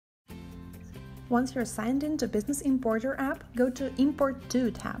Once you're signed into Business Importer app, go to Import To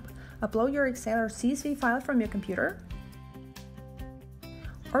tab. Upload your Excel or CSV file from your computer,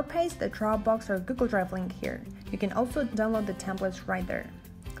 or paste the Dropbox or Google Drive link here. You can also download the templates right there.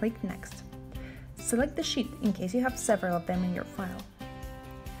 Click Next. Select the sheet in case you have several of them in your file.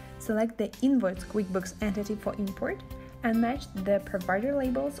 Select the Invoice QuickBooks entity for import and match the provider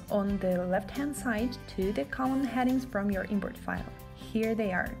labels on the left-hand side to the column headings from your import file. Here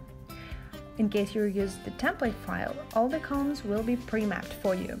they are. In case you use the template file, all the columns will be pre-mapped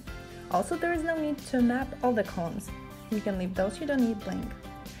for you. Also, there is no need to map all the columns. You can leave those you don't need blank.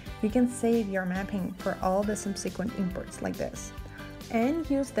 You can save your mapping for all the subsequent imports like this, and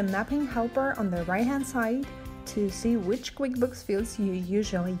use the mapping helper on the right-hand side to see which QuickBooks fields you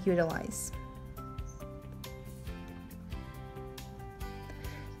usually utilize.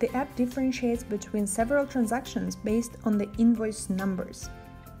 The app differentiates between several transactions based on the invoice numbers.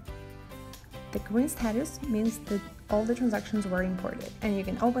 The green status means that all the transactions were imported, and you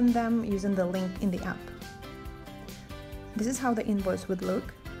can open them using the link in the app. This is how the invoice would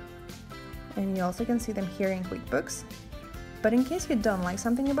look, and you also can see them here in QuickBooks. But in case you don't like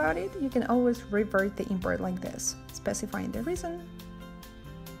something about it, you can always revert the import like this, specifying the reason,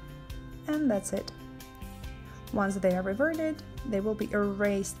 and that's it. Once they are reverted, they will be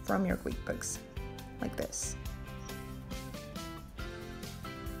erased from your QuickBooks, like this.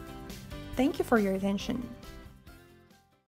 Thank you for your attention.